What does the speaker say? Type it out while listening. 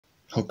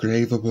How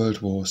grave a world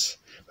was,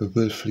 by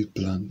Wilfrid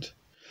Blunt.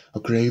 How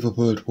grave a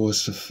world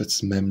was with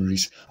its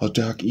memories, how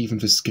dark even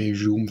this gay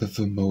room with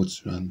the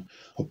motes run,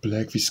 how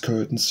black these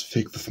curtains,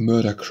 thick with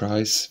murder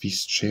cries,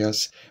 these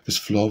chairs, this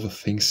floor with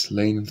things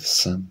slain in the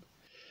sun.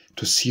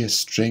 To see a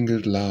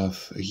strangled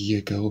laugh, a year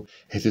ago,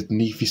 hid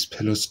neath these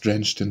pillows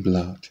drenched in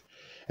blood,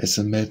 as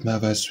a mad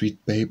mother, a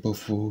sweet babe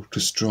of woe, too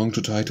strong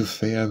to die to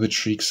fare, with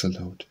shrieks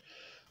aloud.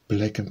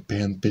 Black and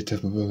bare and bitter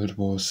the world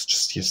was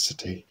just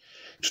yesterday.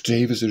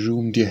 Today with a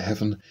room, dear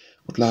heaven,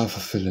 would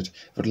laughter fill it,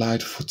 would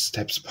light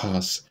footsteps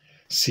pass.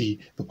 See,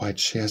 the white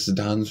chairs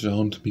dance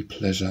round me,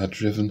 pleasure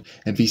driven,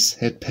 and these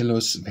sad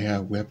pillows where I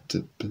wept,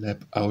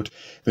 blab out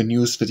the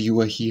news that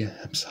you are here,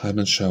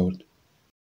 Heaven showed.